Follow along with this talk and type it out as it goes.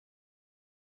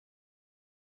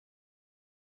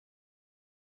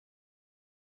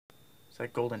Is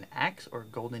that golden axe or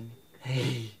golden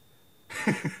hay?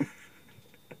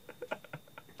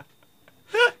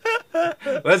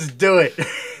 Let's do it.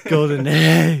 Golden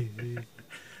hay.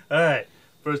 Alright.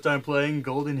 First time playing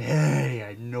golden hay. I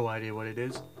have no idea what it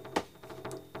is.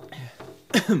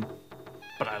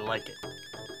 But I like it.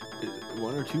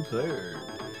 1 or 2 player.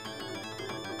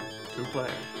 2 player.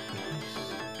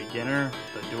 Beginner,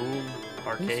 the dual,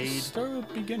 arcade. Let's start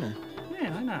with beginner.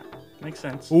 Yeah, why not? Makes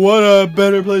sense. What a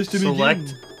better place to begin.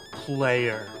 Select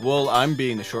player. Well, I'm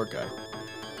being the short guy.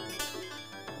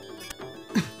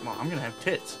 Well, I'm gonna have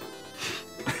tits.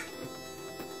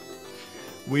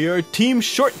 We are Team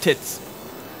Short Tits.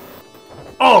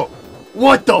 Oh!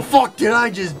 What the fuck did I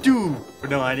just do?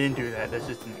 No, I didn't do that. That's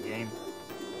just in the game.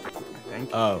 I think.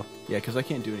 Oh, yeah, because I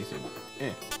can't do anything.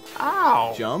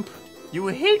 Ow! Jump. You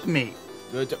hit me!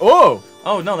 Oh!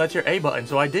 Oh, no, that's your A button,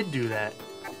 so I did do that.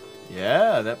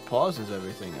 Yeah, that pauses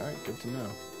everything. Alright, good to know.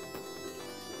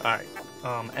 Alright.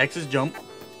 X is jump.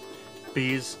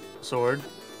 B is sword.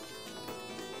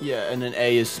 Yeah, and then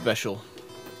A is special.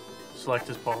 Select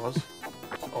is pause.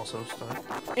 Also start.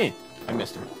 I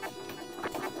missed him.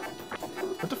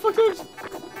 What the fuck is?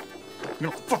 I'm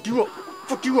gonna fuck you up!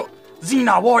 Fuck you up!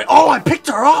 Xena warrior! Oh, I picked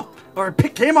her up! Or I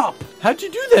picked him up! How'd you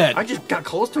do that? I just got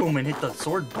close to him and hit the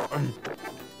sword button.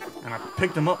 And I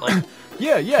picked him up like...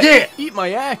 Yeah! Eat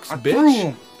my axe, I bitch! threw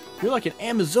him! You're like an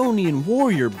Amazonian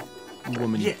warrior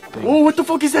woman Yeah. thing. Oh, what the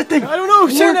fuck is that thing? I don't know!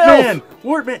 Wartman!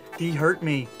 Wartman! He hurt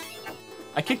me.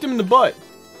 I kicked him in the butt.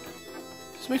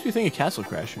 This makes me think of Castle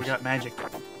Crashers. We got magic.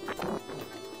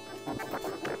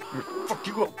 Fuck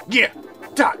you up. Yeah!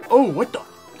 Die! Oh, what the?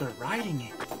 They're riding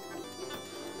it.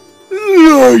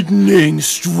 Lightning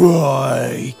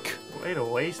strike! Way to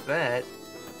waste that.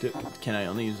 Can I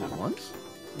only use it once?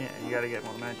 Yeah, you gotta get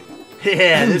more magic.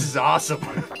 Yeah, this is awesome.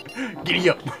 Giddy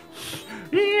up.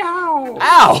 Yow!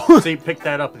 Ow! See, pick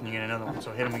that up and you get another one,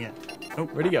 so hit him again. Oh,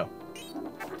 Where'd he go?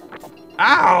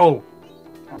 ow!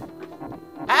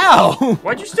 Ow!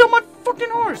 Why'd you steal my fucking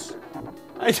horse?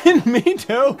 I didn't mean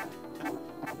to.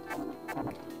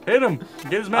 Hit him.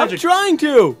 Get his magic. I'm trying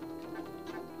to.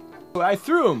 I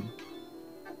threw him.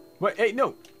 Wait, hey,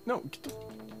 no,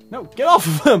 get off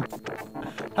of him.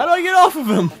 How do I get off of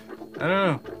him? I don't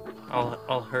know.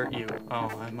 I'll hurt you. Oh,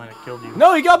 I might have killed you.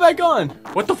 No, he got back on.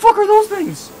 What the fuck are those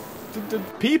things? The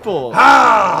people.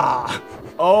 Ah!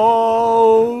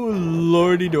 Oh,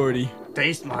 lordy dordy.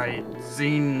 Taste my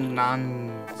xenon.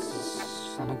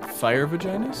 Fire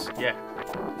vaginas? Yeah.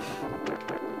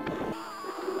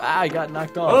 Ah, I got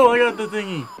knocked off. Oh, I got the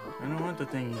thingy. I don't want the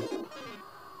thingy.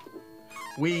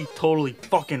 We totally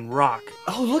fucking rock.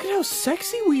 Oh, look at how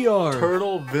sexy we are.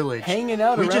 Turtle Village. Hanging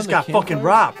out We around just the got campfire. fucking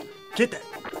robbed. Get that.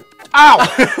 Ow!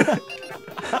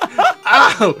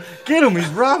 Ow! Get him, he's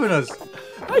robbing us.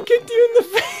 I kicked you in the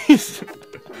face.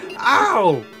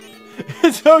 Ow!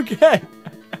 It's okay.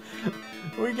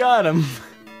 We got him.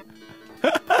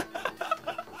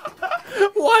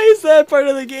 Why is that part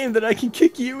of the game that I can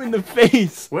kick you in the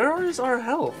face? Where is our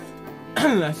health?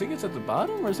 I think it's at the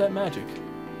bottom, or is that magic?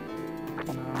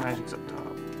 No, magic's up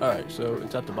top. Alright, so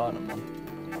it's at the bottom then.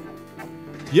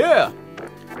 Yeah!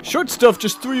 Short stuff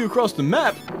just threw you across the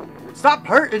map. Stop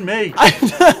hurting me!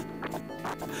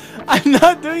 I'm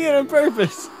not doing it on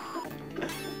purpose.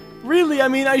 Really, I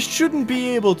mean, I shouldn't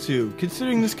be able to.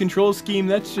 Considering this control scheme,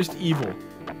 that's just evil.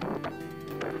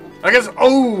 I guess.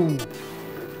 Oh!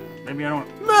 Maybe I don't.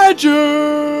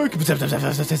 Magic! I was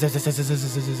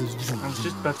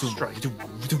just about to strike.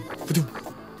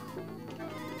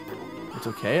 It's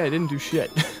okay, I didn't do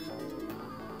shit.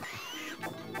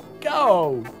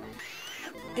 Go!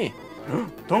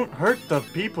 Don't hurt the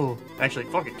people. Actually,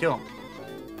 fuck it, kill them.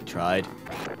 Tried.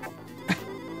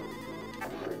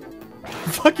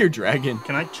 Fuck your dragon.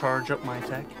 Can I charge up my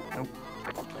attack? Nope.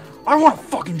 I want a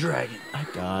fucking dragon. I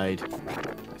died, I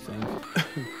think.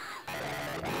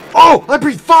 Oh! I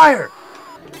breathe fire!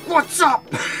 What's up?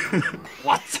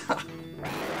 What's up?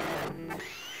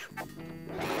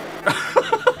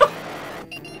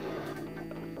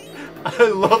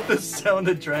 I love the sound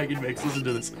that dragon makes. Listen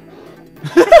to this.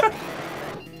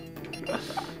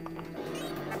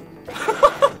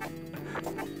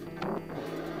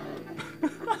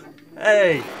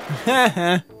 Hey!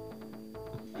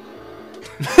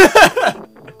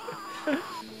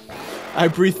 I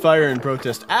breathe fire in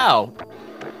protest. Ow!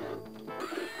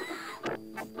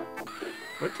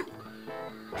 What?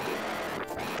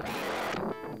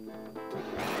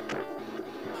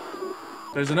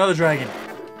 There's another dragon.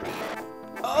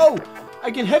 Oh!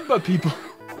 I can headbutt people.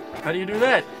 How do you do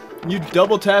that? You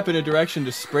double tap in a direction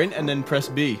to sprint and then press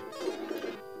B.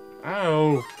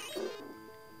 Oh.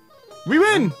 We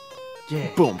win! Yeah.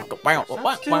 Boom.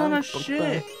 Stop stealing our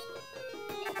shit.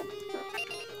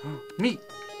 Me.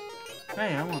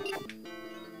 Hey, I want...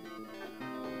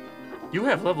 You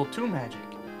have level 2 magic.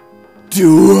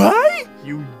 Do I?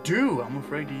 You do. I'm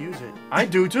afraid to use it. I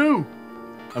do too.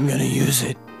 I'm gonna use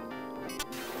it.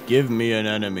 Give me an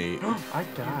enemy. I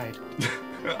died.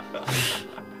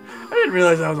 I didn't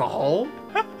realize that was a hole.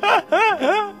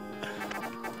 I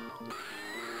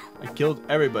killed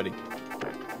everybody.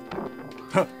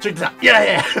 Check this out.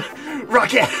 Yeah.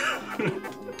 Rocket.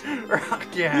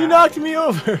 Rocket. You knocked me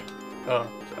over. Oh,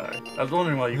 sorry. I was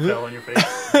wondering why you fell on your face.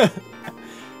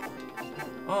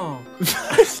 Oh.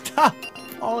 Stop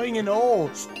falling in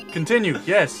holes. Continue.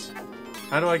 Yes.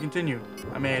 How do I continue?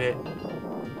 I made it.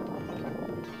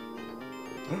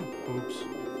 Oops.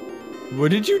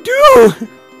 What did you do?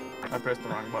 I pressed the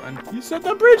wrong button. You set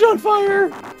the bridge on fire.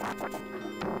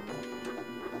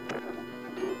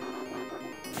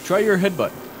 Try your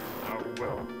headbutt. Oh,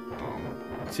 well.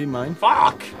 See mine?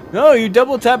 Fuck! No, you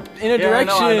double tap in a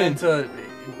direction. No, I meant to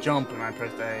jump and I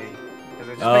pressed A. Because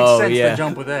it just makes sense to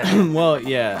jump with A. Well,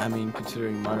 yeah, I mean,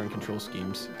 considering modern control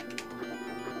schemes.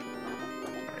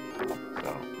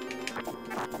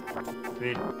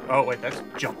 Oh, wait, that's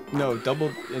jump. No,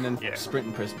 double and then sprint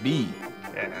and press B.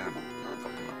 Yeah.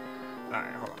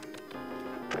 Alright, hold on.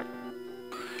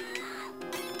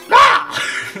 Ah!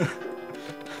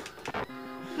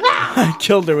 I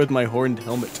killed her with my horned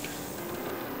helmet.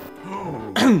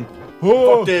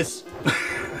 Fuck this.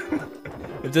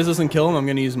 If this doesn't kill him, I'm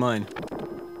gonna use mine.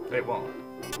 It won't.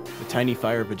 The tiny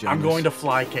fire pajamas. I'm going to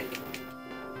fly kick.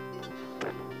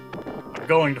 I'm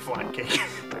going to fly kick.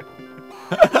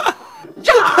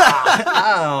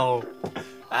 Ow!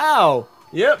 Ow!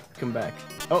 Yep. Come back.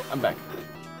 Oh, I'm back.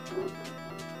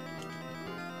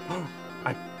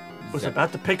 I was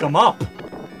about to pick him up.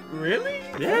 Really?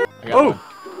 Yeah. Oh! One.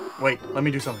 Wait, let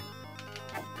me do something.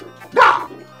 Ah!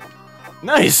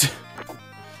 Nice!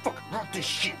 Fuck, rock this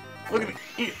shit. Look at me.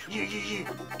 Yeah.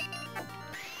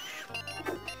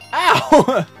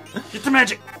 Ow! Get the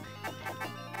magic.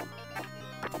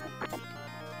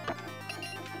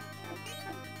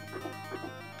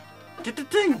 Get the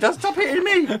thing. Don't stop hitting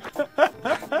me.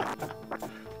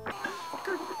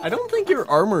 I don't think your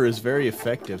armor is very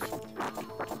effective.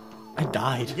 I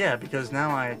died. Yeah, because now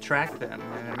I attract them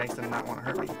and it makes them not want to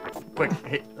hurt me. Quick,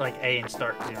 hit like A and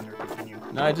start to under continue.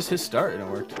 No, I just hit start and it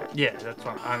worked. Yeah, that's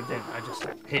what I didn't. I just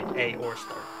hit A or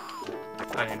start.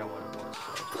 I didn't know what it was, so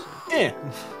I just Hey!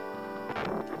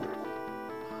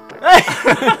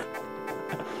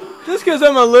 Just because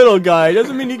I'm a little guy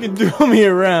doesn't mean you can throw me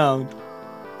around.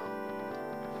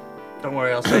 Don't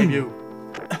worry, I'll save you.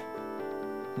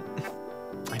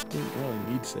 I didn't really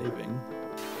need saving.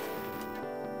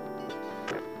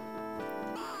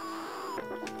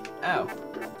 Ow.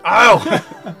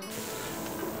 Ow!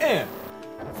 Eh.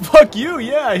 Fuck you,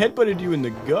 yeah, I headbutted you in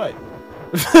the gut.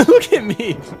 Look at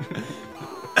me.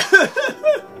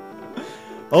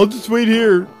 I'll just wait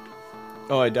here.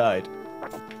 Oh, I died.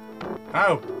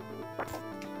 Ow!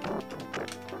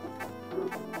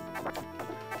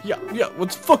 Yeah,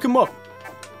 let's fuck him up.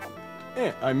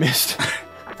 Eh, I missed.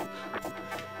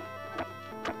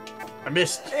 I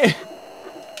missed. Eh.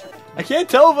 I can't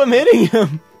tell if I'm hitting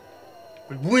him.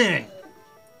 We win!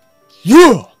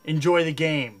 Yeah! Enjoy the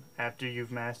game. After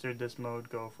you've mastered this mode,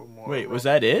 go for more. Wait, was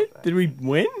that it? Did we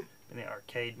win? In the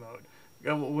arcade mode.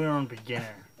 We're on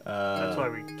beginner. That's why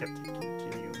we kept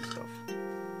continuing stuff.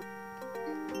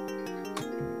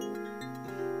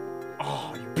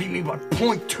 Oh, you beat me by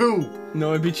 0.2!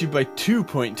 No, I beat you by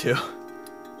 2.2.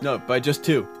 No, by just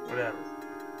 2. Whatever.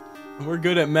 We're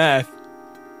good at math.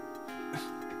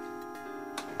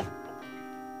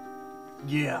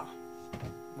 Yeah.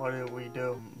 What did we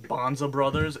do? Bonza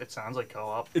Brothers? It sounds like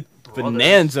co-op. It's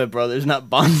Bonanza Brothers, not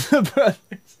Bonza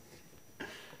Brothers.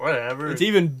 Whatever. It's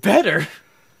even better.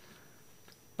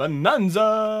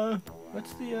 Bonanza.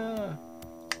 What's the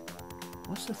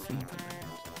theme?